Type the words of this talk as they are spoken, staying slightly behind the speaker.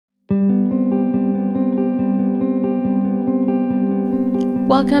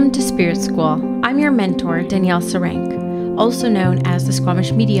Welcome to Spirit School. I'm your mentor, Danielle Sarank, also known as the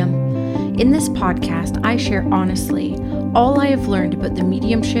Squamish Medium. In this podcast, I share honestly all I have learned about the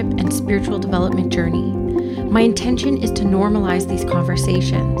mediumship and spiritual development journey. My intention is to normalize these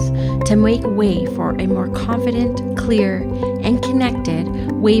conversations, to make way for a more confident, clear, and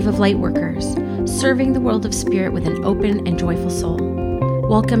connected wave of lightworkers, serving the world of spirit with an open and joyful soul.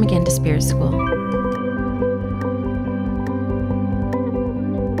 Welcome again to Spirit School.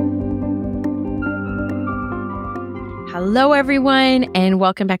 Hello, everyone, and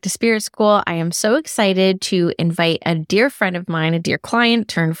welcome back to Spirit School. I am so excited to invite a dear friend of mine, a dear client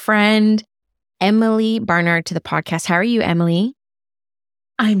turned friend, Emily Barnard, to the podcast. How are you, Emily?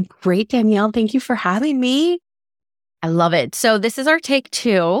 I'm great, Danielle. Thank you for having me. I love it. So this is our take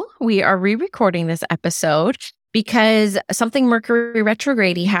 2. We are re-recording this episode because something Mercury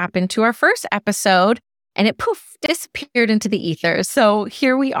retrograde happened to our first episode and it disappeared into the ether. So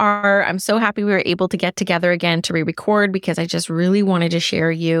here we are. I'm so happy we were able to get together again to re-record because I just really wanted to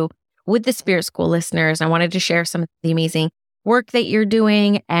share you with the Spirit School listeners. I wanted to share some of the amazing work that you're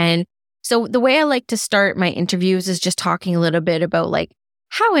doing. And so the way I like to start my interviews is just talking a little bit about like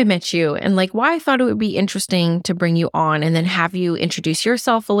how I met you and like why I thought it would be interesting to bring you on and then have you introduce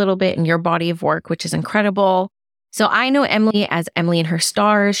yourself a little bit and your body of work, which is incredible. So I know Emily as Emily and Her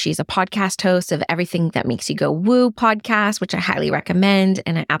Stars. She's a podcast host of Everything That Makes You Go Woo podcast, which I highly recommend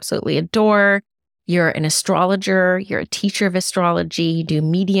and I absolutely adore. You're an astrologer. You're a teacher of astrology. You do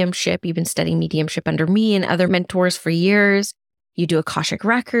mediumship. You've been studying mediumship under me and other mentors for years. You do Akashic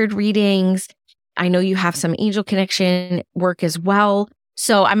record readings. I know you have some angel connection work as well.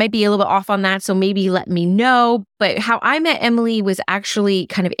 So I might be a little bit off on that. So maybe let me know. But how I met Emily was actually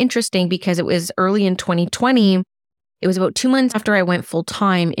kind of interesting because it was early in 2020. It was about 2 months after I went full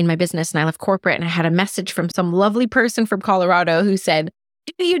time in my business and I left corporate, and I had a message from some lovely person from Colorado who said,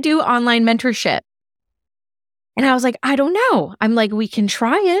 "Do you do online mentorship?" And I was like, "I don't know." I'm like, "We can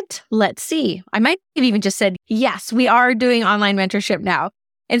try it. Let's see." I might have even just said, "Yes, we are doing online mentorship now."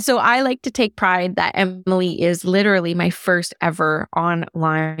 And so I like to take pride that Emily is literally my first ever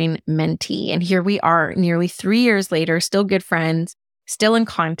online mentee. And here we are nearly 3 years later, still good friends, still in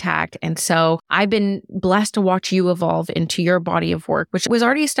contact. And so I've been blessed to watch you evolve into your body of work, which was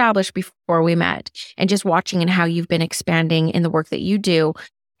already established before we met, and just watching and how you've been expanding in the work that you do.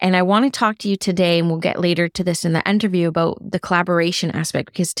 And I want to talk to you today, and we'll get later to this in the interview, about the collaboration aspect,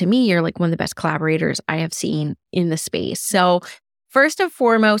 because to me, you're like one of the best collaborators I have seen in the space. So first and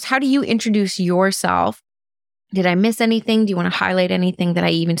foremost, how do you introduce yourself? Did I miss anything? Do you want to highlight anything that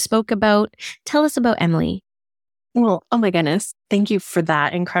I even spoke about? Tell us about Emily. Well, oh my goodness. Thank you for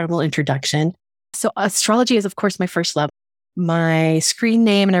that incredible introduction. So astrology is, of course, my first love. My screen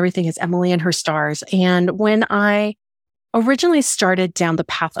name and everything is Emily and Her Stars. And when I originally started down the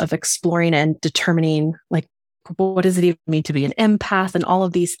path of exploring and determining, like, what does it even mean to be an empath and all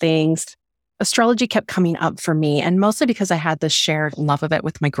of these things, astrology kept coming up for me. And mostly because I had this shared love of it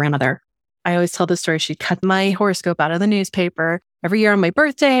with my grandmother. I always tell the story. She'd cut my horoscope out of the newspaper every year on my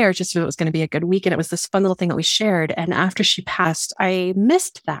birthday, or just if it was going to be a good week. And it was this fun little thing that we shared. And after she passed, I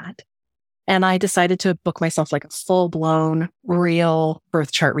missed that. And I decided to book myself like a full-blown real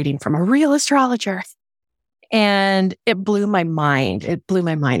birth chart reading from a real astrologer. And it blew my mind. It blew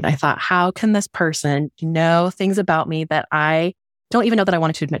my mind. I thought, how can this person know things about me that I don't even know that I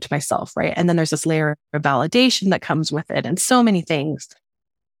wanted to admit to myself, right? And then there's this layer of validation that comes with it and so many things.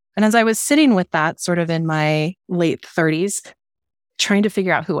 And as I was sitting with that sort of in my late 30s, trying to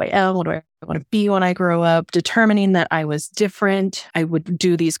figure out who I am, what do I want to be when I grow up, determining that I was different, I would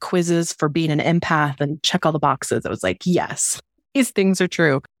do these quizzes for being an empath and check all the boxes. I was like, yes, these things are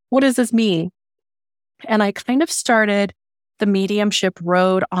true. What does this mean? And I kind of started the mediumship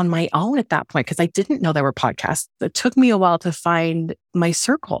road on my own at that point because I didn't know there were podcasts. It took me a while to find my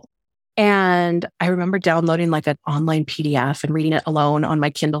circle. And I remember downloading like an online PDF and reading it alone on my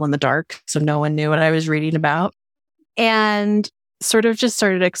Kindle in the dark. So no one knew what I was reading about. And sort of just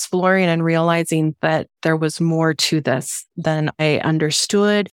started exploring and realizing that there was more to this than I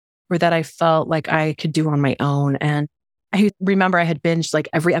understood or that I felt like I could do on my own. And I remember I had binged like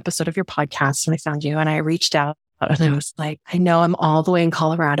every episode of your podcast when I found you, and I reached out and I was like, I know I'm all the way in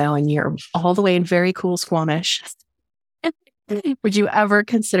Colorado and you're all the way in very cool Squamish. Would you ever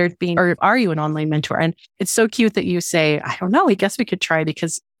consider being, or are you an online mentor? And it's so cute that you say, I don't know, I guess we could try,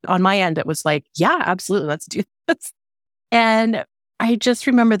 because on my end, it was like, yeah, absolutely. Let's do this. And I just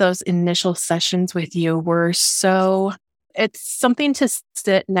remember those initial sessions with you were it's something to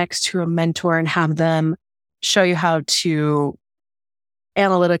sit next to a mentor and have them show you how to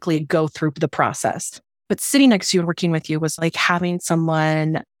analytically go through the process. But sitting next to you and working with you was like having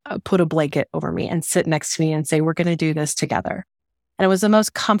someone put a blanket over me and sit next to me and say, we're going to do this together. And it was the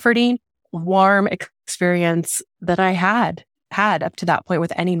most comforting, warm experience that I had up to that point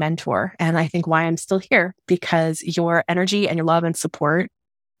with any mentor. And I think why I'm still here, because your energy and your love and support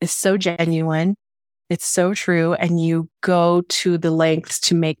is so genuine. It's so true. And you go to the lengths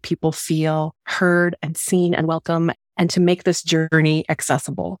to make people feel heard and seen and welcome and to make this journey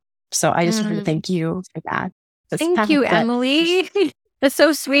accessible. So I just want to thank you for that. Thank you, Emily. That's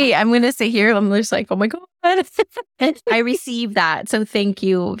so sweet. I'm going to sit here. I'm just like, oh my God. I received that. So thank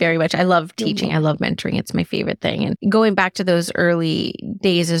you very much. I love teaching. I love mentoring. It's my favorite thing. And going back to those early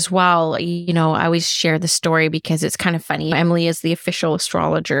days as well, I always share the story because it's kind of funny. Emily is the official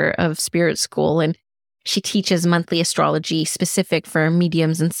astrologer of Spirit School, and she teaches monthly astrology specific for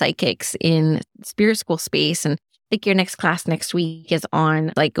mediums and psychics in Spirit School space. And I think your next class next week is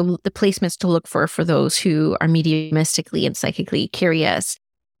on like the placements to look for those who are mediumistically and psychically curious.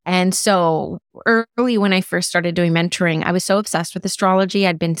 And so early when I first started doing mentoring, I was so obsessed with astrology.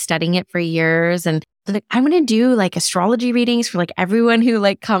 I'd been studying it for years, and like, I'm going to do like astrology readings for like everyone who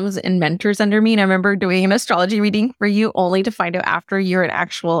like comes and mentors under me. And I remember doing an astrology reading for you only to find out after you're an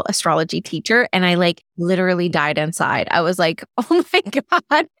actual astrology teacher. And I like literally died inside. I was like, oh my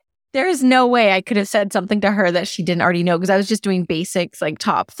God. There is no way I could have said something to her that she didn't already know, because I was just doing basics like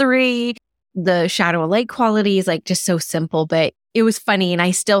top 3, the shadow and light qualities, like just so simple. But it was funny. And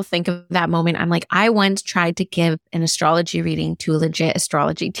I still think of that moment. I'm like, I once tried to give an astrology reading to a legit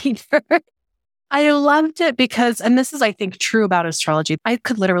astrology teacher. I loved it because, and this is, I think, true about astrology. I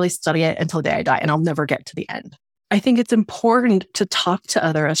could literally study it until the day I die and I'll never get to the end. I think it's important to talk to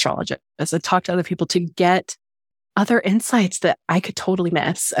other astrologists, to talk to other people, to get other insights that I could totally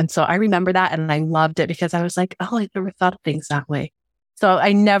miss. And so I remember that and I loved it because I was like, oh, I never thought of things that way. So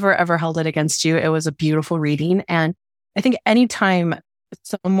I never, ever held it against you. It was a beautiful reading. And I think anytime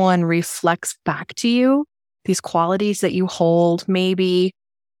someone reflects back to you these qualities that you hold, maybe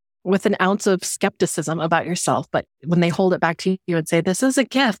with an ounce of skepticism about yourself, but when they hold it back to you and say, this is a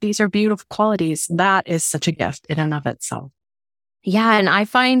gift, these are beautiful qualities, that is such a gift in and of itself. Yeah. And I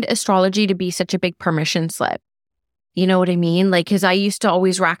find astrology to be such a big permission slip. You know what I mean? Like, because I used to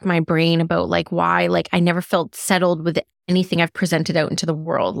always rack my brain about like why, like I never felt settled with anything I've presented out into the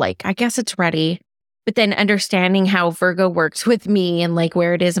world. Like, I guess it's ready. But then understanding how Virgo works with me and like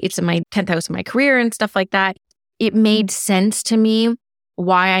where it is, it's in my 10th house of my career and stuff like that. It made sense to me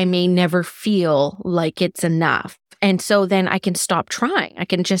why I may never feel like it's enough. And so then I can stop trying. I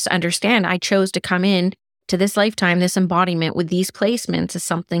can just understand I chose to come in to this lifetime, this embodiment with these placements as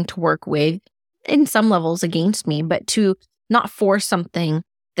something to work with, in some levels against me, but to not force something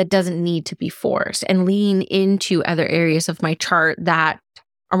that doesn't need to be forced and lean into other areas of my chart that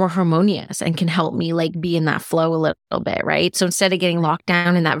are more harmonious and can help me like be in that flow a little bit, right? So instead of getting locked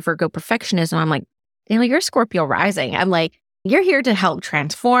down in that Virgo perfectionism, I'm like, you're Scorpio rising. I'm like, you're here to help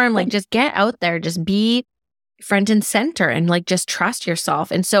transform, like just get out there, just be front and center and like just trust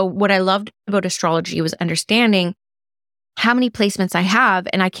yourself. And so what I loved about astrology was understanding how many placements I have,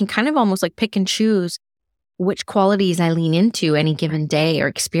 and I can kind of almost like pick and choose which qualities I lean into any given day or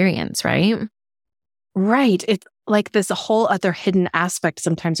experience, right? Right. It's like this whole other hidden aspect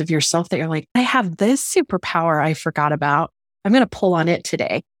sometimes of yourself that you're like, I have this superpower I forgot about. I'm going to pull on it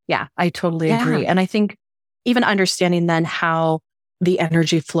today. Yeah, I totally agree. And I think even understanding then how the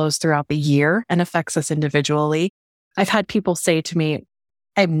energy flows throughout the year and affects us individually. I've had people say to me,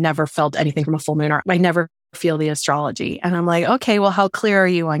 I've never felt anything from a full moon, or I never feel the astrology. And I'm like, okay, well, how clear are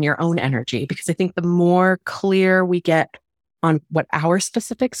you on your own energy? Because I think the more clear we get on what our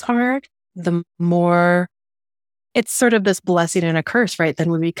specifics are, the more it's sort of this blessing and a curse, right? Then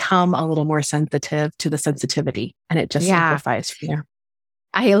we become a little more sensitive to the sensitivity and it just simplifies from there.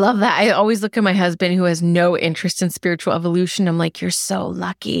 I love that. I always look at my husband who has no interest in spiritual evolution. I'm like, you're so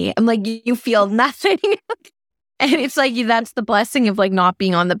lucky. I'm like, you feel nothing. And it's like, that's the blessing of like not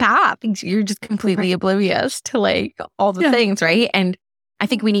being on the path. You're just completely oblivious to like all the things, right? And I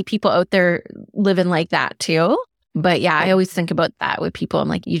think we need people out there living like that too. But yeah, I always think about that with people. I'm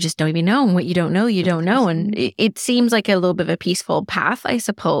like, you just don't even know. And what you don't know, you don't know. And it seems like a little bit of a peaceful path, I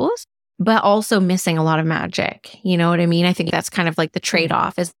suppose, but also missing a lot of magic. You know what I mean? I think that's kind of like the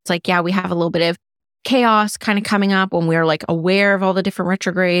trade-off. It's like, yeah, we have a little bit of chaos kind of coming up when we're like aware of all the different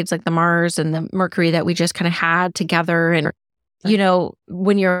retrogrades, like the Mars and the Mercury that we just kind of had together. And, you know,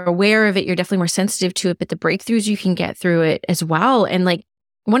 when you're aware of it, you're definitely more sensitive to it, but the breakthroughs you can get through it as well. And like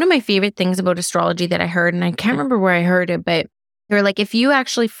one of my favorite things about astrology that I heard, and I can't remember where I heard it, but they were like, if you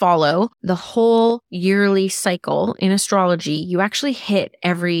actually follow the whole yearly cycle in astrology, you actually hit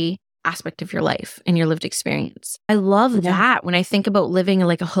every aspect of your life and your lived experience. I love that. When I think about living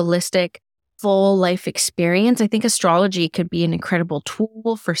like a holistic, full life experience, I think astrology could be an incredible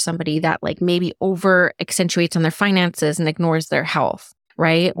tool for somebody that like maybe over accentuates on their finances and ignores their health,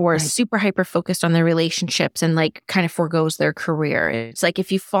 right? Or is super hyper focused on their relationships and like kind of forgoes their career. It's like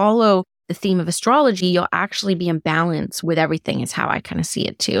if you follow the theme of astrology, you'll actually be in balance with everything, is how I kind of see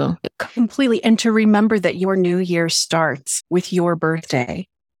it too. Completely. And to remember that your new year starts with your birthday.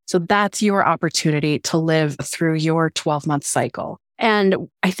 So that's your opportunity to live through your 12-month cycle. And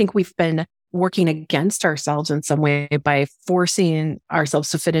I think we've been working against ourselves in some way by forcing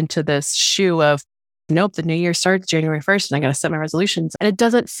ourselves to fit into this shoe of, nope, the new year starts January 1st and I got to set my resolutions. And it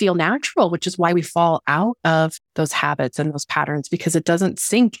doesn't feel natural, which is why we fall out of those habits and those patterns, because it doesn't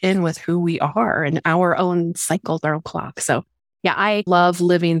sink in with who we are and our own cycles, our own clock. So yeah, I love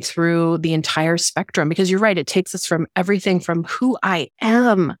living through the entire spectrum because you're right. It takes us from everything from who I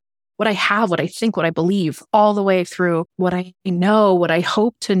am, what I have, what I think, what I believe, all the way through what I know, what I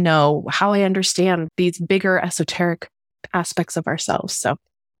hope to know, how I understand these bigger esoteric aspects of ourselves. So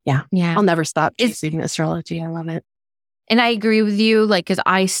yeah. I'll never stop choosing astrology. I love it. And I agree with you, like, because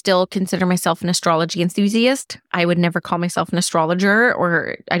I still consider myself an astrology enthusiast. I would never call myself an astrologer,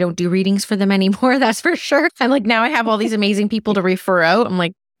 or I don't do readings for them anymore. That's for sure. I'm like, now I have all these amazing people to refer out. I'm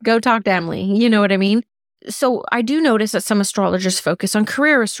like, go talk to Emily. You know what I mean? So I do notice that some astrologers focus on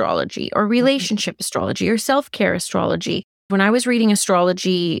career astrology or relationship astrology or self-care astrology. When I was reading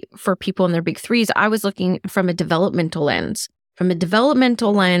astrology for people in their big threes, I was looking from a developmental lens. From a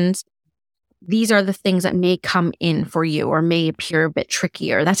developmental lens, these are the things that may come in for you or may appear a bit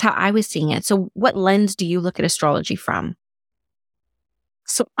trickier. That's how I was seeing it. So what lens do you look at astrology from?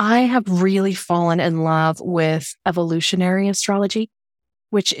 So I have really fallen in love with evolutionary astrology,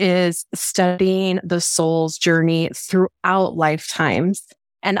 which is studying the soul's journey throughout lifetimes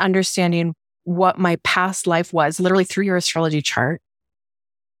and understanding what my past life was, literally through your astrology chart.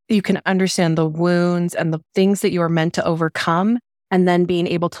 You can understand the wounds and the things that you are meant to overcome, and then being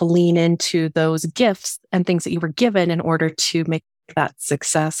able to lean into those gifts and things that you were given in order to make that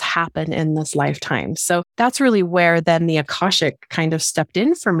success happen in this lifetime. So that's really where then the Akashic kind of stepped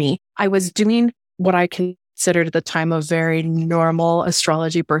in for me. I was doing what I considered at the time a very normal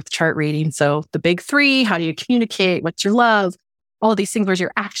astrology birth chart reading. So the big three, how do you communicate? What's your love? All of these things, where's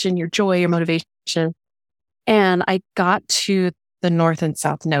your action, your joy, your motivation? And I got to the north and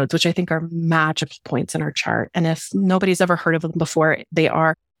south nodes, which I think are magical points in our chart. And if nobody's ever heard of them before, they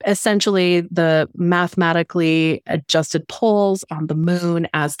are essentially the mathematically adjusted poles on the moon.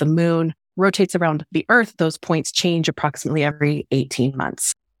 As the moon rotates around the earth, those points change approximately every 18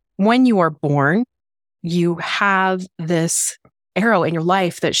 months. When you are born, you have this arrow in your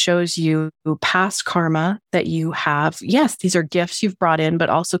life that shows you past karma that you have. Yes, these are gifts you've brought in, but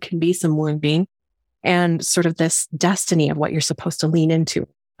also can be some wounding and sort of this destiny of what you're supposed to lean into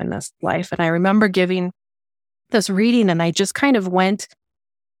in this life. And I remember giving this reading and I just kind of went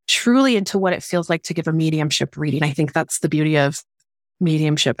truly into what it feels like to give a mediumship reading. I think that's the beauty of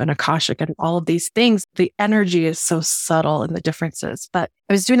mediumship and Akashic and all of these things. The energy is so subtle in the differences. But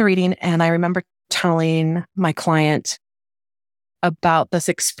I was doing the reading and I remember telling my client about this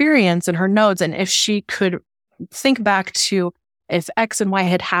experience in her nodes, and if she could think back to if X and Y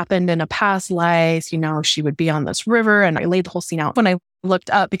had happened in a past life, she would be on this river. And I laid the whole scene out. When I looked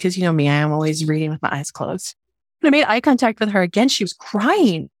up, because you know me, I am always reading with my eyes closed. When I made eye contact with her again, she was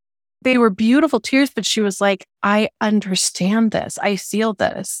crying. They were beautiful tears, but she was like, I understand this. I feel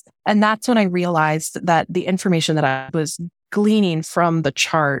this. And that's when I realized that the information that I was gleaning from the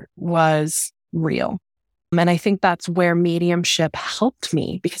chart was real. And I think that's where mediumship helped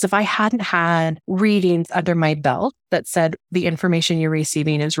me, because if I hadn't had readings under my belt that said the information you're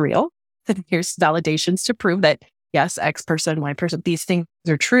receiving is real, then here's validations to prove that, yes, X person, Y person, these things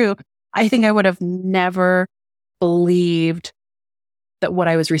are true, I think I would have never believed that what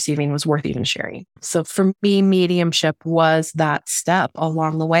I was receiving was worth even sharing. So for me, mediumship was that step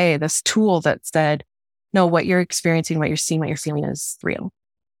along the way, this tool that said, no, what you're experiencing, what you're seeing, what you're feeling is real.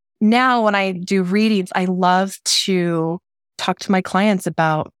 Now, when I do readings, I love to talk to my clients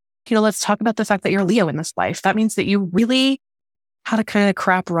about, let's talk about the fact that you're Leo in this life. That means that you really had a kind of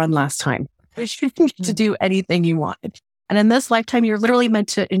crap run last time. You didn't get to do anything you wanted. And in this lifetime, you're literally meant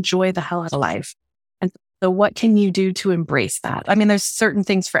to enjoy the hell out of life. And so what can you do to embrace that? I mean, there's certain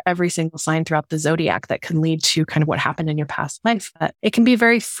things for every single sign throughout the zodiac that can lead to kind of what happened in your past life. But it can be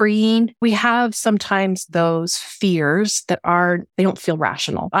very freeing. We have sometimes those fears that they don't feel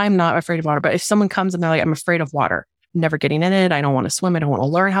rational. I'm not afraid of water, but if someone comes and they're like, I'm afraid of water, I'm never getting in it. I don't want to swim. I don't want to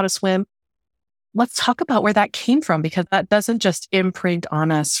learn how to swim. let's talk about where that came from, because that doesn't just imprint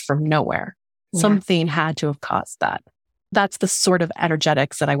on us from nowhere. Yeah. Something had to have caused that. That's the sort of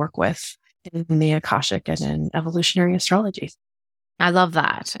energetics that I work with in the Akashic and in evolutionary astrology. I love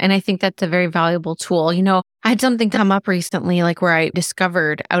that. And I think that's a very valuable tool. You know, I had something come up recently, like where I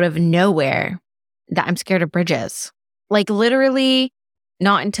discovered out of nowhere that I'm scared of bridges. Like literally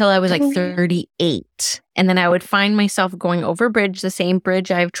not until I was like 38. And then I would find myself going over a bridge, the same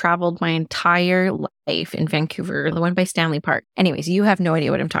bridge I've traveled my entire life in Vancouver, the one by Stanley Park. Anyways, you have no idea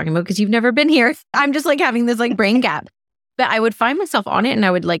what I'm talking about because you've never been here. I'm just like having this like brain gap. But I would find myself on it and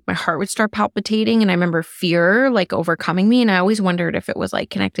I would like, my heart would start palpitating. And I remember fear like overcoming me. And I always wondered if it was like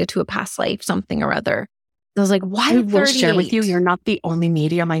connected to a past life, something or other. I was like, why? I will share with you, you're not the only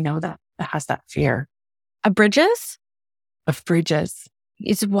medium I know that has that fear. Of bridges? Of bridges.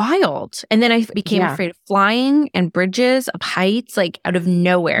 It's wild. And then I became afraid of flying and bridges, of heights, like out of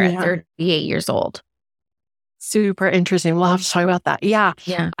nowhere at 38 years old. Super interesting. We'll have to talk about that. Yeah.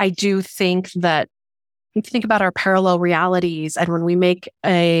 I do think that if you think about our parallel realities, and when we make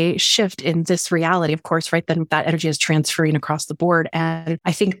a shift in this reality, of course, right, then that energy is transferring across the board. And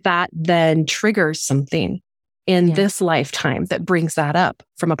I think that then triggers something in this lifetime that brings that up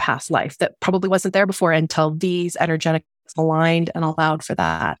from a past life that probably wasn't there before until these energetics aligned and allowed for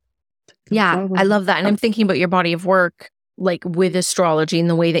that. Yeah, I love that. And I'm thinking about your body of work, like with astrology and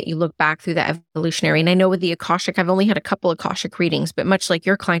the way that you look back through that evolutionary. And I know with the Akashic, I've only had a couple Akashic readings, but much like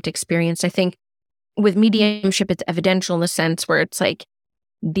your client experienced, I think with mediumship, it's evidential in the sense where it's like,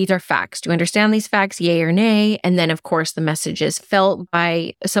 these are facts. Do you understand these facts? Yay or nay? And then, of course, the message is felt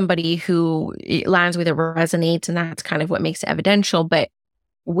by somebody who it lands with, it resonates, and that's kind of what makes it evidential. But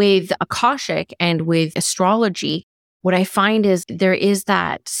with Akashic and with astrology, what I find is there is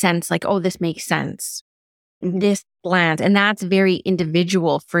that sense like, oh, this makes sense. This lands. And that's very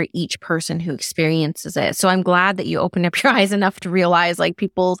individual for each person who experiences it. So I'm glad that you opened up your eyes enough to realize like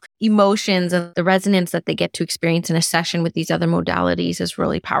people's emotions and the resonance that they get to experience in a session with these other modalities is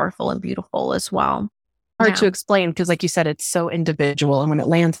really powerful and beautiful as well. Hard to explain because like you said, it's so individual. And when it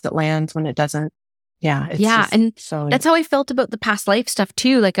lands, it lands. When it doesn't, and so that's how I felt about the past life stuff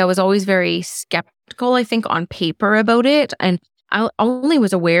too. Like I was always very skeptical, I think, on paper about it. And I only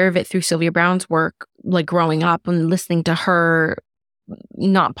was aware of it through Sylvia Browne's work, like growing up and listening to her,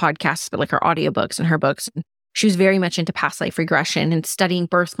 not podcasts, but like her audiobooks and her books. And she was very much into past life regression and studying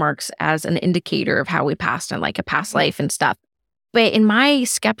birthmarks as an indicator of how we passed in like a past life and stuff. But in my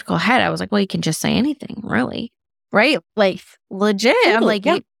skeptical head, I was like, well, you can just say anything, really. Right? Like legit. I'm like,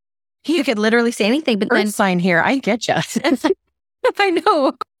 you could literally say anything. But then sign here, I get you. I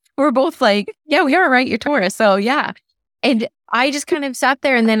know. We're both like, yeah, we are, right? You're Taurus. So yeah. And I just kind of sat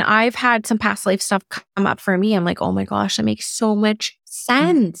there, and then I've had some past life stuff come up for me. I'm like, oh my gosh, that makes so much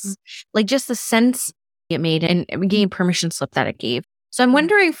sense. Like just the sense it made and again, permission slip that it gave. So I'm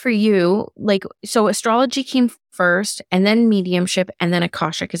wondering for you, like, so astrology came first and then mediumship and then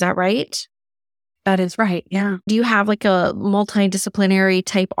Akashic. Is that right? That is right. Yeah. Do you have like a multidisciplinary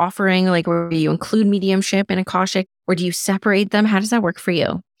type offering, like where you include mediumship and Akashic, or do you separate them? How does that work for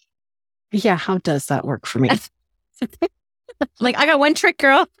you? Yeah. How does that work for me? Like, I got one trick,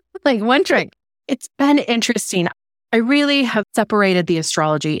 girl. Like one trick. It's been interesting. I really have separated the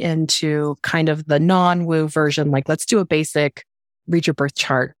astrology into kind of the non-woo version. Like, let's do a basic read your birth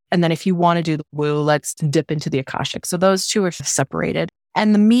chart. And then if you want to do the woo, let's dip into the Akashic. So those two are separated.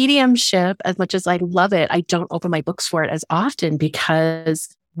 And the mediumship, as much as I love it, I don't open my books for it as often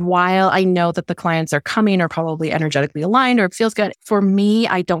because while I know that the clients are coming or probably energetically aligned or it feels good, for me,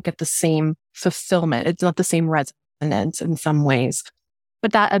 I don't get the same fulfillment. It's not the same resonance in some ways,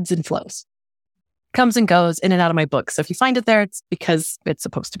 but that ebbs and flows. Comes and goes in and out of my book. So if you find it there, it's because it's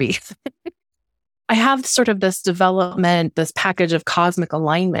supposed to be. I have sort of this development, this package of cosmic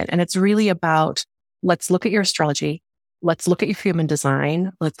alignment, and it's really about, let's look at your astrology. Let's look at your human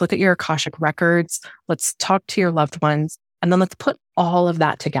design. Let's look at your Akashic records. Let's talk to your loved ones. And then let's put all of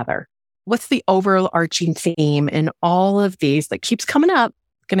that together. What's the overarching theme in all of these that keeps coming up,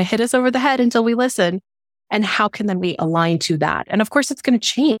 going to hit us over the head until we listen? And how can then we align to that? And of course, it's going to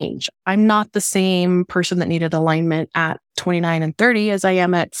change. I'm not the same person that needed alignment at 29 and 30 as I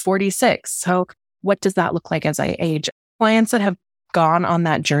am at 46. So what does that look like as I age? Clients that have gone on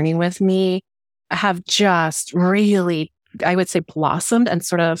that journey with me have just really, I would say, blossomed and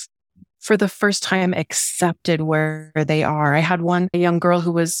sort of, for the first time, accepted where they are. I had a young girl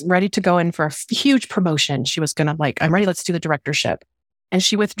who was ready to go in for a huge promotion. She was going to I'm ready, let's do the directorship. And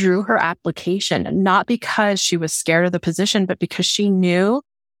she withdrew her application, not because she was scared of the position, but because she knew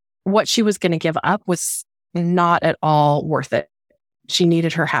what she was going to give up was not at all worth it. she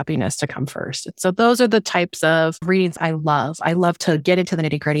needed her happiness to come first. So those are the types of readings I love. I love to get into the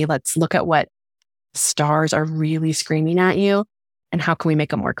nitty gritty. Let's look at what stars are really screaming at you and how can we make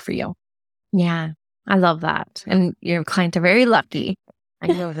them work for you? Yeah, I love that. And your clients are very lucky. I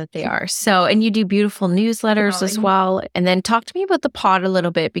know that they are. So, and you do beautiful newsletters as well. And then talk to me about the pod a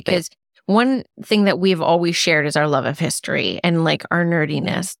little bit, because one thing that we've always shared is our love of history and like our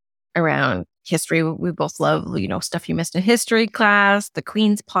nerdiness around history. We both love, stuff you missed in history class, the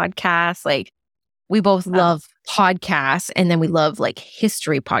Queen's podcast. Like we both love podcasts, and then we love like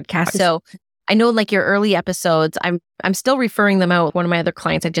history podcasts. So I know like your early episodes, I'm still referring them out. One of my other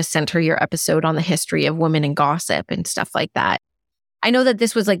clients, I just sent her your episode on the history of women in gossip and stuff like that. I know that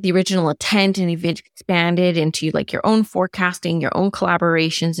this was like the original intent, and you've expanded into like your own forecasting, your own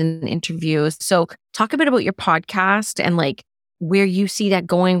collaborations and interviews. So talk a bit about your podcast and like where you see that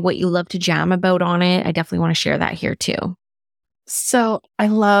going, what you love to jam about on it. I definitely want to share that here too. So I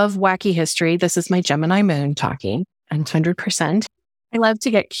love wacky history. This is my Gemini moon talking, and 100%. I love to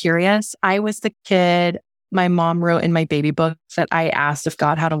get curious. I was the kid, my mom wrote in my baby book that I asked if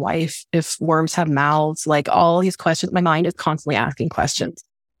God had a wife, if worms have mouths, like all these questions. My mind is constantly asking questions.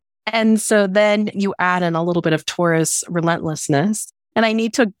 And so then you add in a little bit of Taurus relentlessness, and I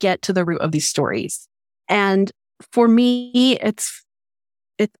need to get to the root of these stories. And for me, it's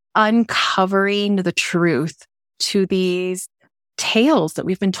uncovering the truth to these tales that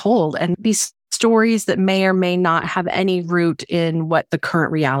we've been told, and these stories that may or may not have any root in what the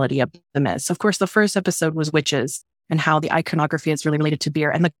current reality of them is. So of course, the first episode was witches and how the iconography is really related to beer.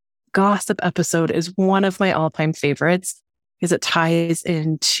 And the gossip episode is one of my all-time favorites because it ties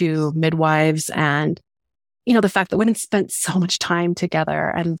into midwives and, the fact that women spent so much time together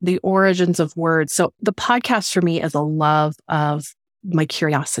and the origins of words. So the podcast for me is a love of my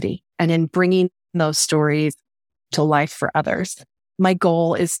curiosity and in bringing those stories to life for others. My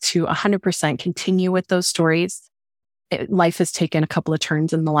goal is to 100% continue with those stories. Life has taken a couple of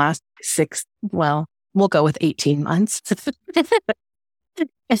turns in the last we'll go with 18 months.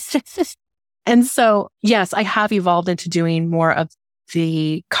 And so, yes, I have evolved into doing more of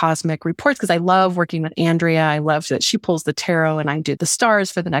the cosmic reports because I love working with Andrea. I love that she pulls the tarot and I do the stars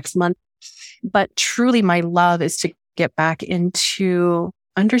for the next month. But truly, my love is to get back into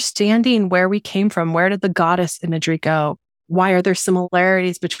understanding where we came from. Where did the goddess imagery go? Why are there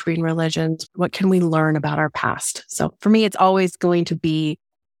similarities between religions? What can we learn about our past? So for me, it's always going to be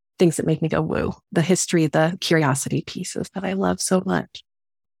things that make me go, woo. The history, the curiosity pieces that I love so much.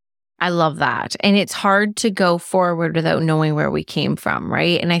 I love that. And it's hard to go forward without knowing where we came from,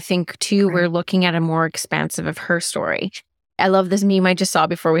 right? And I think too, we're looking at a more expansive of her story. I love this meme I just saw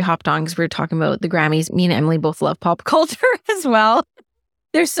before we hopped on because we were talking about the Grammys. Me and Emily both love pop culture as well.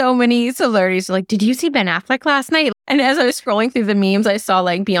 There's so many similarities. Like, did you see Ben Affleck last night? And as I was scrolling through the memes, I saw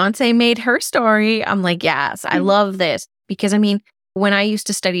like Beyonce made her story. I'm like, yes, I love this. Because when I used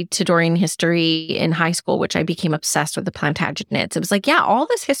to study Tudorian history in high school, which I became obsessed with the Plantagenets, it was like, yeah, all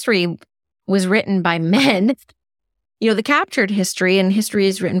this history was written by men. The captured history, and history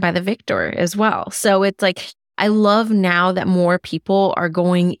is written by the victor as well. So it's like, I love now that more people are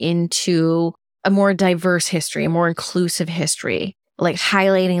going into a more diverse history, a more inclusive history, like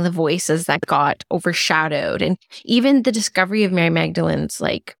highlighting the voices that got overshadowed. And even the discovery of Mary Magdalene's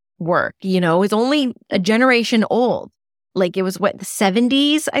like work, is only a generation old. Like it was the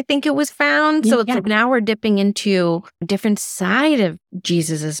 70s, I think it was found. So it's like now we're dipping into a different side of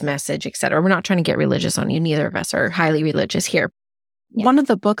Jesus's message, et cetera. We're not trying to get religious on you. Neither of us are highly religious here. Yeah. One of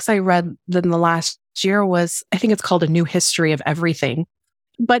the books I read in the last year was, I think it's called A New History of Everything.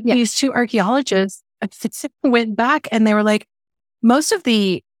 But these two archaeologists went back and they were like, most of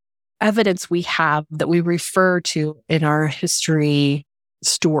the evidence we have that we refer to in our history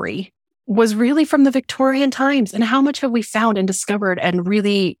story was really from the Victorian times. And how much have we found and discovered? And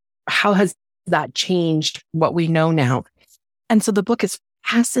really, how has that changed what we know now? And so the book is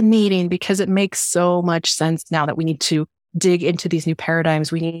fascinating because it makes so much sense now that we need to dig into these new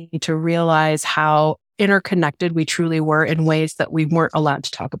paradigms. We need to realize how interconnected we truly were in ways that we weren't allowed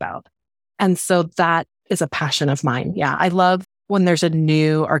to talk about. And so that is a passion of mine. Yeah, I love when there's a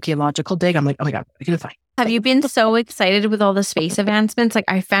new archaeological dig. I'm like, oh my God, I can find. Have you been so excited with all the space advancements? Like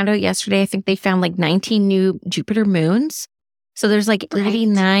I found out yesterday, I think they found like 19 new Jupiter moons. So there's like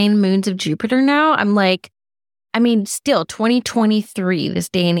 89 moons of Jupiter now. I'm like, still 2023, this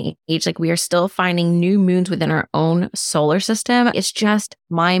day and age, like we are still finding new moons within our own solar system. It's just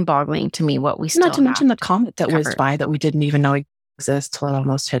mind boggling to me what we still have. Not to mention the comet that whizzed by that we didn't even know exists till it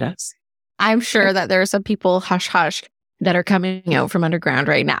almost hit us. I'm sure that there are some people, hush, that are coming out from underground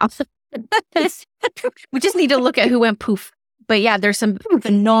right now. We just need to look at who went poof. But yeah, there's some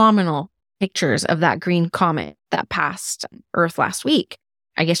phenomenal pictures of that green comet that passed Earth last week.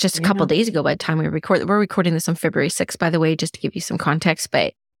 I guess just a couple days ago by the time we record. We're recording this on February 6th, by the way, just to give you some context.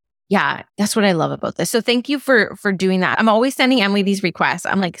 But yeah, that's what I love about this. So thank you for doing that. I'm always sending Emily these requests.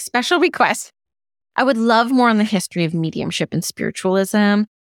 I'm like, special requests. I would love more on the history of mediumship and spiritualism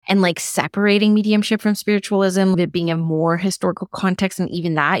and like separating mediumship from spiritualism, it being a more historical context. And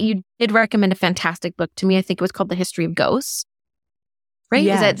even that, you did recommend a fantastic book to me. I think it was called The History of Ghosts. Right?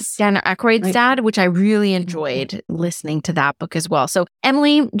 Yes. Is that Dan Aykroyd's dad? Which I really enjoyed listening to that book as well. So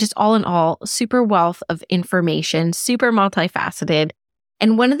Emily, just all in all, super wealth of information, super multifaceted.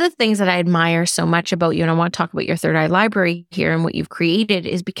 And one of the things that I admire so much about you, and I want to talk about your Third Eye Library here and what you've created,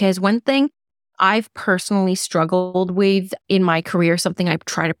 is because one thing I've personally struggled with in my career, something I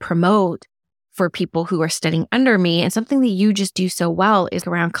try to promote for people who are studying under me, and something that you just do so well is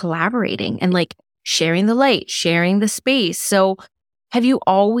around collaborating and like sharing the light, sharing the space. So have you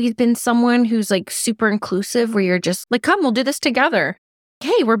always been someone who's like super inclusive where you're just like, come, we'll do this together.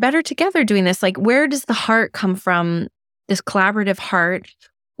 Hey, we're better together doing this. Like, where does the heart come from? This collaborative heart?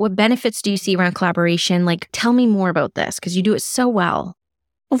 What benefits do you see around collaboration? Like, tell me more about this because you do it so well.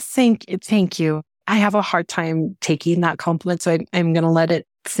 Well, thank you. I have a hard time taking that compliment, so I'm going to let it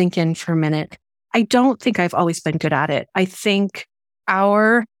sink in for a minute. I don't think I've always been good at it. I think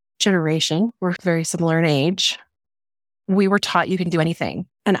our generation, we're very similar in age. We were taught you can do anything.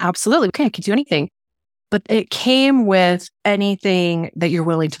 And absolutely, okay, I can do anything. But it came with anything that you're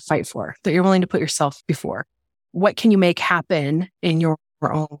willing to fight for, that you're willing to put yourself before. What can you make happen in your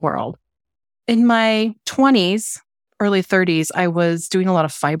own world? In my 20s, early 30s, I was doing a lot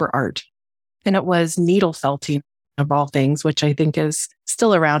of fiber art. And it was needle felting of all things, which I think is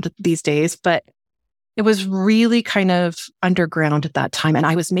still around these days. But it was really kind of underground at that time. And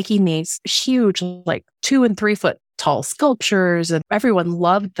I was making these huge, like 2 and 3 foot tall sculptures, and everyone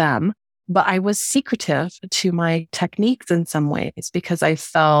loved them. But I was secretive to my techniques in some ways because I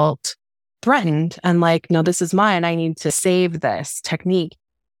felt threatened and like, no, this is mine. I need to save this technique.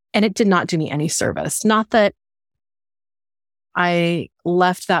 And it did not do me any service. Not that I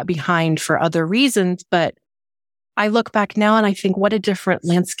left that behind for other reasons, but I look back now and I think what a different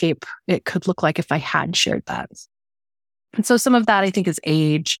landscape it could look like if I had shared that. And so some of that I think is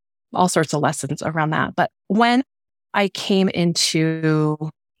age, all sorts of lessons around that. But when I came into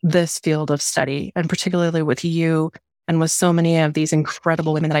this field of study, and particularly with you and with so many of these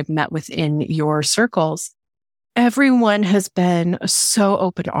incredible women that I've met within your circles, everyone has been so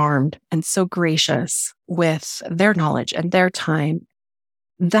open-armed and so gracious with their knowledge and their time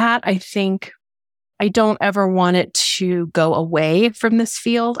that I think I don't ever want it to go away from this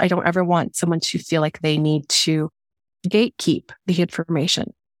field. I don't ever want someone to feel like they need to gatekeep the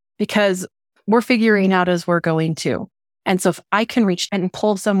information because we're figuring out as we're going to. And so if I can reach and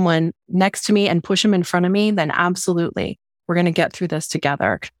pull someone next to me and push them in front of me, then absolutely, we're going to get through this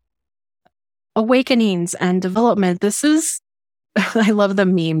together. Awakenings and development. This is, I love the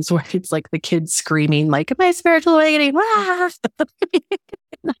memes where it's like the kids screaming, like, my spiritual awakening.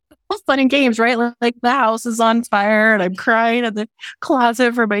 All fun and games, right? Like the house is on fire and I'm crying in the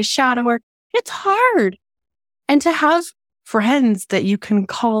closet for my shadow work. It's hard. And to have friends that you can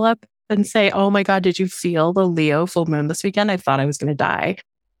call up and say, oh my God, did you feel the Leo full moon this weekend? I thought I was going to die.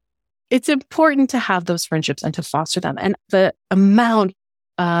 It's important to have those friendships and to foster them. And the amount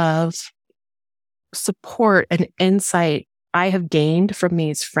of support and insight I have gained from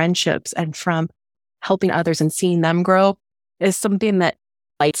these friendships and from helping others and seeing them grow is something that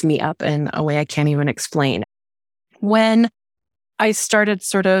lights me up in a way I can't even explain. When I started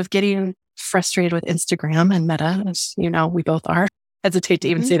sort of getting frustrated with Instagram and Meta, as you know, we both are, hesitate to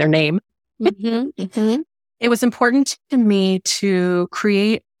even say their name. It was important to me to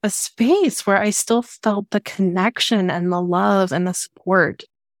create a space where I still felt the connection and the love and the support.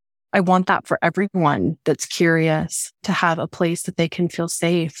 I want that for everyone that's curious to have a place that they can feel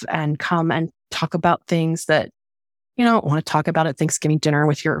safe and come and talk about things that, you don't want to talk about at Thanksgiving dinner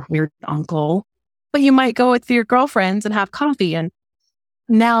with your weird uncle, but you might go with your girlfriends and have coffee. And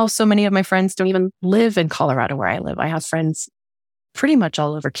now so many of my friends don't even live in Colorado where I live. I have friends pretty much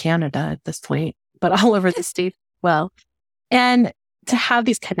all over Canada at this point, but all over the state. Well, and to have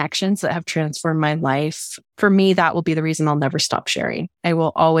these connections that have transformed my life, for me, that will be the reason I'll never stop sharing. I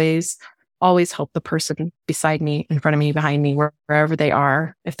will always help the person beside me, in front of me, behind me, wherever they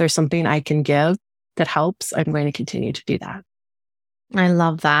are. If there's something I can give that helps, I'm going to continue to do that. I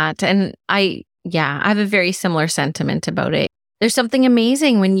love that. And I have a very similar sentiment about it. There's something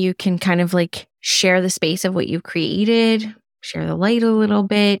amazing when you can kind of like share the space of what you've created, share the light a little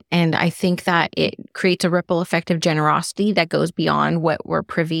bit. And I think that it creates a ripple effect of generosity that goes beyond what we're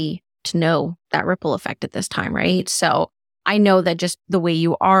privy to know, that ripple effect at this time, right? So I know that just the way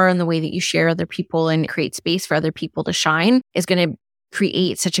you are and the way that you share other people and create space for other people to shine is going to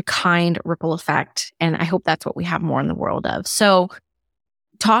create such a kind ripple effect. And I hope that's what we have more in the world of. So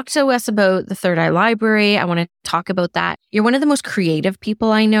talk to us about the Third Eye Library. I want to talk about that. You're one of the most creative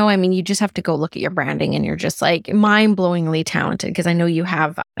people I know. I mean, you just have to go look at your branding and you're just like mind-blowingly talented, because I know you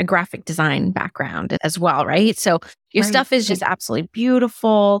have a graphic design background as well, right? So your stuff is just absolutely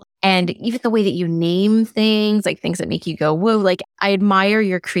beautiful. And even the way that you name things, like things that make you go, whoa, like I admire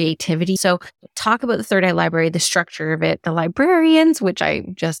your creativity. So talk about the Third Eye Library, the structure of it, the librarians, which I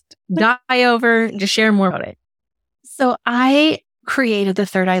just die over. Just share more about it. So I created the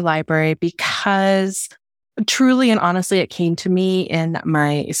Third Eye Library because truly and honestly, it came to me in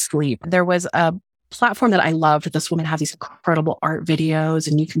my sleep. There was a platform that I loved. This woman has these incredible art videos,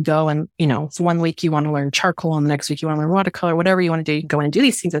 and you can go and, one week you want to learn charcoal and the next week you want to learn watercolor, whatever you want to do, you can go in and do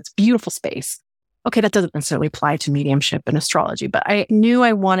these things. It's beautiful space. Okay, that doesn't necessarily apply to mediumship and astrology, but I knew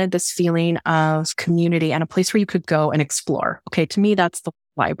I wanted this feeling of community and a place where you could go and explore. Okay, to me, that's the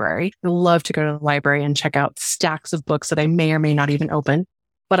library. I love to go to the library and check out stacks of books that I may or may not even open,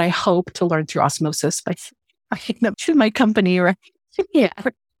 but I hope to learn through osmosis by bringing them to my company, right? Yeah.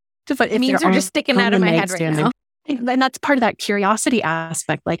 It means they're just sticking out of my head right now. And that's part of that curiosity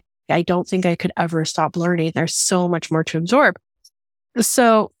aspect. Like, I don't think I could ever stop learning. There's so much more to absorb.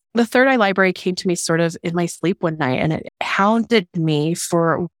 So the Third Eye Library came to me sort of in my sleep one night, and it hounded me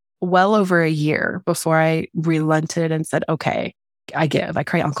for well over a year before I relented and said, okay, I give. I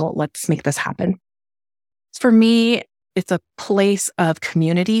cry uncle. Let's make this happen. For me, it's a place of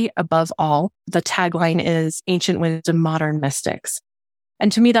community above all. The tagline is ancient wisdom, modern mystics.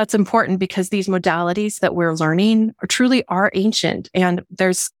 And to me, that's important because these modalities that we're learning truly are ancient. And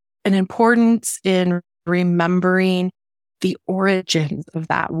there's an importance in remembering the origins of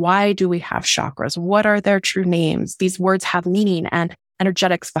that. Why do we have chakras? What are their true names? These words have meaning and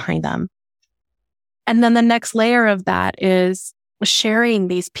energetics behind them. And then the next layer of that is sharing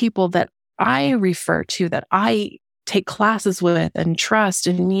these people that I refer to, that I take classes with and trust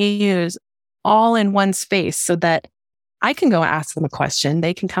and use, all in one space, so that I can go ask them a question.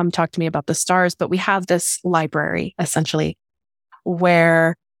 They can come talk to me about the stars, but we have this library essentially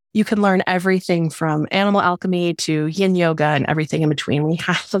where you can learn everything from animal alchemy to yin yoga and everything in between. We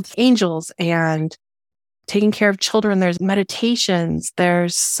have angels and taking care of children. There's meditations.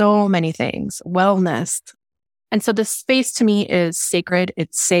 There's so many things, wellness. And so this space to me is sacred.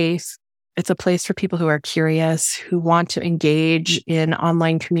 It's safe. It's a place for people who are curious, who want to engage in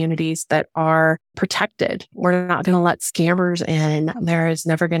online communities that are protected. We're not going to let scammers in. There is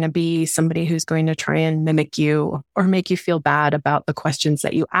never going to be somebody who's going to try and mimic you or make you feel bad about the questions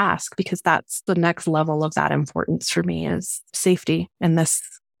that you ask, because that's the next level of that importance for me, is safety. And this,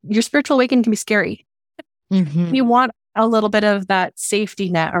 your spiritual awakening can be scary. Mm-hmm. You want a little bit of that safety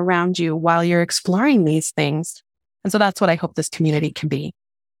net around you while you're exploring these things. And so that's what I hope this community can be.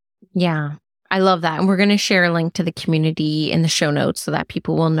 Yeah, I love that. And we're going to share a link to the community in the show notes so that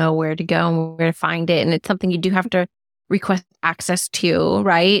people will know where to go and where to find it. And it's something you do have to request access to,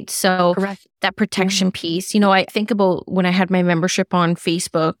 right? So correct. That protection piece, I think about when I had my membership on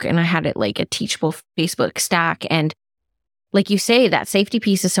Facebook and I had it like a teachable Facebook stack. And like you say, that safety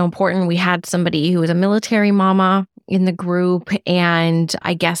piece is so important. We had somebody who was a military mama in the group and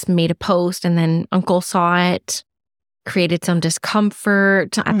I guess made a post, and then uncle saw it, created some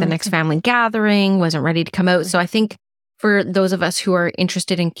discomfort at the next family gathering, wasn't ready to come out. So I think for those of us who are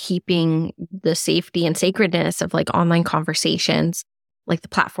interested in keeping the safety and sacredness of like online conversations, like the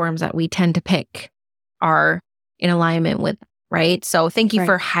platforms that we tend to pick are in alignment with, right? So thank you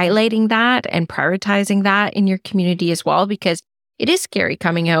for highlighting that and prioritizing that in your community as well, because it is scary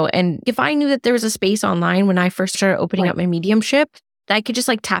coming out. And if I knew that there was a space online when I first started opening up my mediumship, that I could just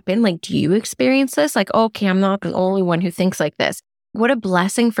like tap in, like, do you experience this? Like, okay, I'm not the only one who thinks like this. What a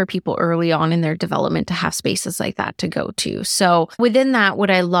blessing for people early on in their development to have spaces like that to go to. So within that, what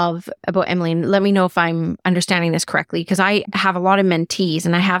I love about Emily, and let me know if I'm understanding this correctly, because I have a lot of mentees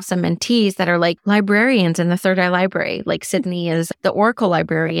and I have some mentees that are like librarians in the Third Eye Library, like Sydney is the Oracle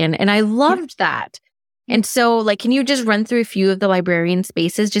librarian. And I loved that. And so like, can you just run through a few of the librarian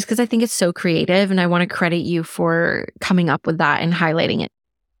spaces, just because I think it's so creative and I want to credit you for coming up with that and highlighting it.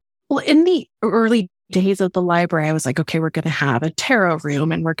 Well, in the early days of the library, I was like, okay, we're going to have a tarot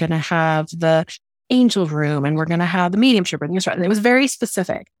room and we're going to have the angel room and we're going to have the mediumship room. And it was very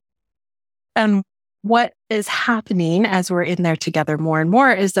specific. And what is happening as we're in there together more and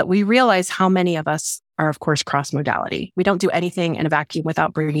more is that we realize how many of us are, of course, cross modality. We don't do anything in a vacuum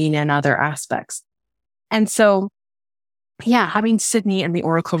without bringing in other aspects. And so, yeah, having Sydney in the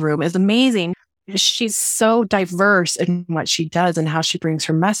Oracle room is amazing. She's so diverse in what she does and how she brings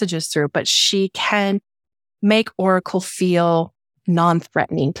her messages through, but she can make Oracle feel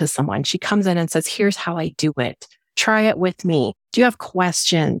non-threatening to someone. She comes in and says, here's how I do it. Try it with me. Do you have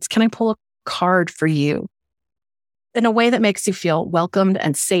questions? Can I pull a card for you? In a way that makes you feel welcomed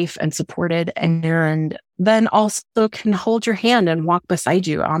and safe and supported, and then also can hold your hand and walk beside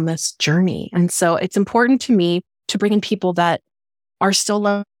you on this journey. And so it's important to me to bring in people that are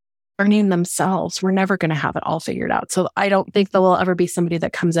still learning themselves. We're never going to have it all figured out. So I don't think there will ever be somebody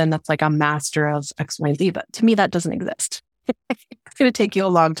that comes in that's like a master of X, Y, and Z. But to me, that doesn't exist. It's going to take you a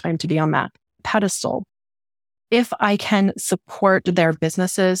long time to be on that pedestal. If I can support their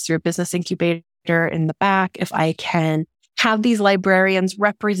businesses through a business incubator in the back, if I can have these librarians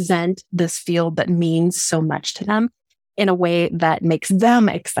represent this field that means so much to them in a way that makes them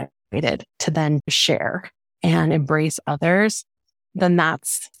excited to then share and embrace others, then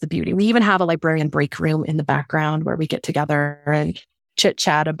that's the beauty. We even have a librarian break room in the background where we get together and chit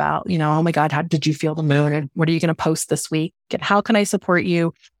chat about, oh my God, how did you feel the moon? And what are you going to post this week? And how can I support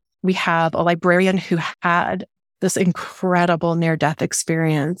you? We have a librarian who had this incredible near-death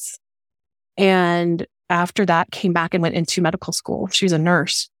experience. And after that came back and went into medical school. She's a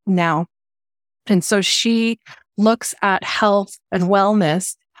nurse now. And so she looks at health and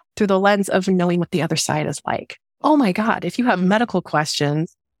wellness through the lens of knowing what the other side is like. Oh my God, if you have medical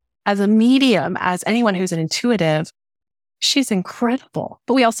questions, as a medium, as anyone who's an intuitive, she's incredible.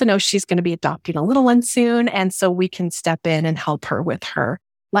 But we also know she's going to be adopting a little one soon. And so we can step in and help her with her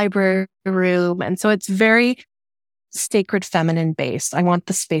library room. And so it's very sacred feminine based. I want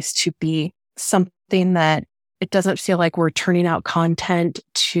the space to be something that it doesn't feel like we're turning out content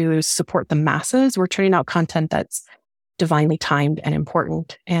to support the masses. We're turning out content that's divinely timed and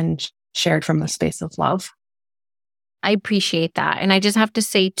important and shared from a space of love. I appreciate that. And I just have to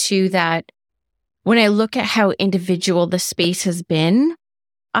say too that when I look at how individual the space has been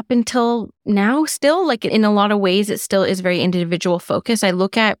up until now, still, like in a lot of ways, it still is very individual focused. I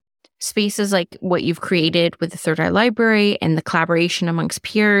look at spaces like what you've created with the Third Eye Library and the collaboration amongst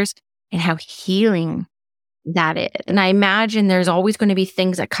peers and how healing that is. And I imagine there's always going to be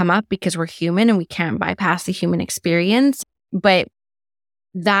things that come up because we're human and we can't bypass the human experience. But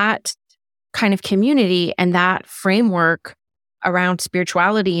that kind of community and that framework around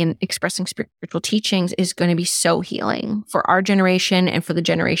spirituality and expressing spiritual teachings is going to be so healing for our generation and for the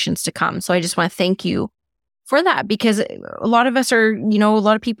generations to come. So I just want to thank you for that, because a lot of us are, a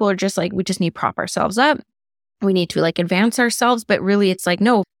lot of people are just like, we just need to prop ourselves up. We need to advance ourselves. But really it's like,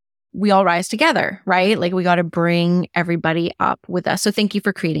 no, we all rise together, right? Like we got to bring everybody up with us. So thank you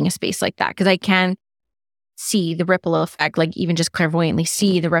for creating a space like that, because I can see the ripple effect, like even just clairvoyantly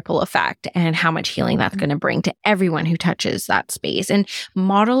see the ripple effect and how much healing that's going to bring to everyone who touches that space, and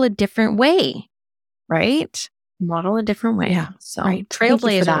model a different way, right? Model a different way. Yeah. So right.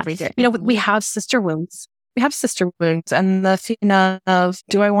 Trailblazer over there. We have sister wounds. We have sister wounds, and the feeling of,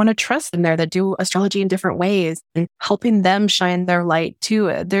 do I want to trust them there that do astrology in different ways and helping them shine their light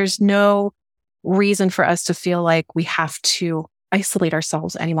too? There's no reason for us to feel like we have to isolate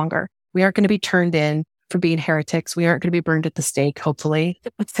ourselves any longer. We aren't going to be turned in for being heretics. We aren't going to be burned at the stake, hopefully.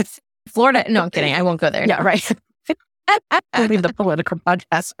 Florida. No, I'm kidding. I won't go there. Yeah, right. I'll leave the political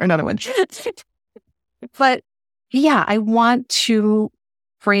podcast or another one. But yeah, I want to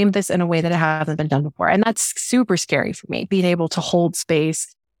frame this in a way that it hasn't been done before. And that's super scary for me, being able to hold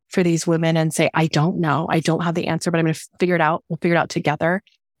space for these women and say, I don't know. I don't have the answer, but I'm going to figure it out. We'll figure it out together.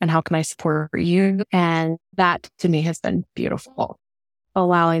 And how can I support you? And that to me has been beautiful,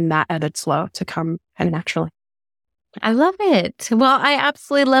 allowing that ebb and flow to come kind of naturally. I love it. Well, I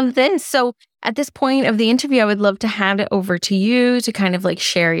absolutely love this. So at this point of the interview, I would love to hand it over to you to kind of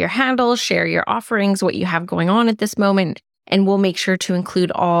share your handle, share your offerings, what you have going on at this moment. And we'll make sure to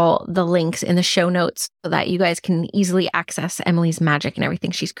include all the links in the show notes so that you guys can easily access Emily's magic and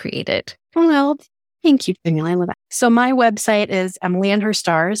everything she's created. Well, thank you, Danielle. I love that. So my website is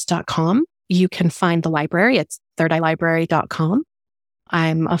emilyandherstars.com. You can find the library. It's thirdeyelibrary.com.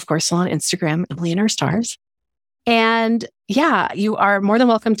 I'm, of course, on Instagram, Emily and Her Stars. And yeah, you are more than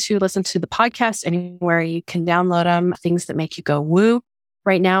welcome to listen to the podcast anywhere you can download them, things that make you go woo.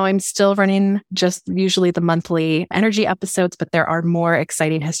 Right now, I'm still running just usually the monthly energy episodes, but there are more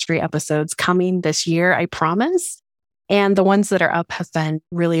exciting history episodes coming this year, I promise. And the ones that are up have been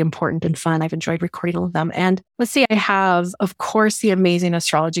really important and fun. I've enjoyed recording all of them. And let's see, I have, of course, the amazing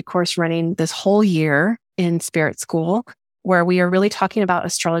astrology course running this whole year in Spirit School, where we are really talking about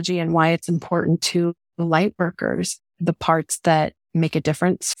astrology and why it's important to light workers, the parts that make a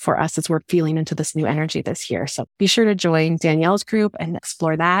difference for us as we're feeling into this new energy this year. So be sure to join Danielle's group and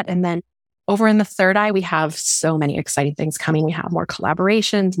explore that. And then over in the Third Eye, we have so many exciting things coming. We have more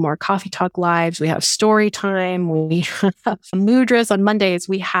collaborations, more coffee talk lives. We have story time. We have mudras on Mondays.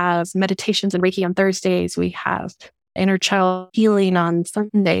 We have meditations and Reiki on Thursdays. We have inner child healing on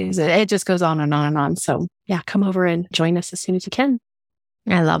Sundays. It just goes on and on and on. So yeah, come over and join us as soon as you can.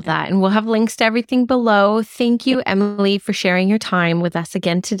 I love that. And we'll have links to everything below. Thank you, Emily, for sharing your time with us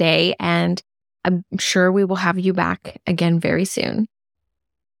again today. And I'm sure we will have you back again very soon.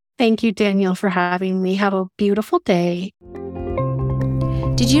 Thank you, Danielle, for having me. Have a beautiful day.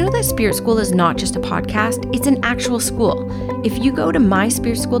 Did you know that Spirit School is not just a podcast? It's an actual school. If you go to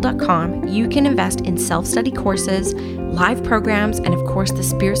myspiritschool.com, you can invest in self-study courses, live programs, and of course, the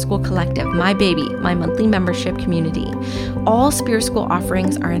Spirit School Collective, my baby, my monthly membership community. All Spirit School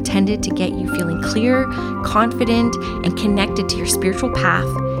offerings are intended to get you feeling clear, confident, and connected to your spiritual path,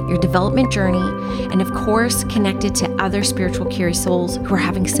 your development journey, and of course, connected to other spiritual curious souls who are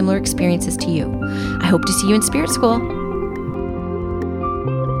having similar experiences to you. I hope to see you in Spirit School.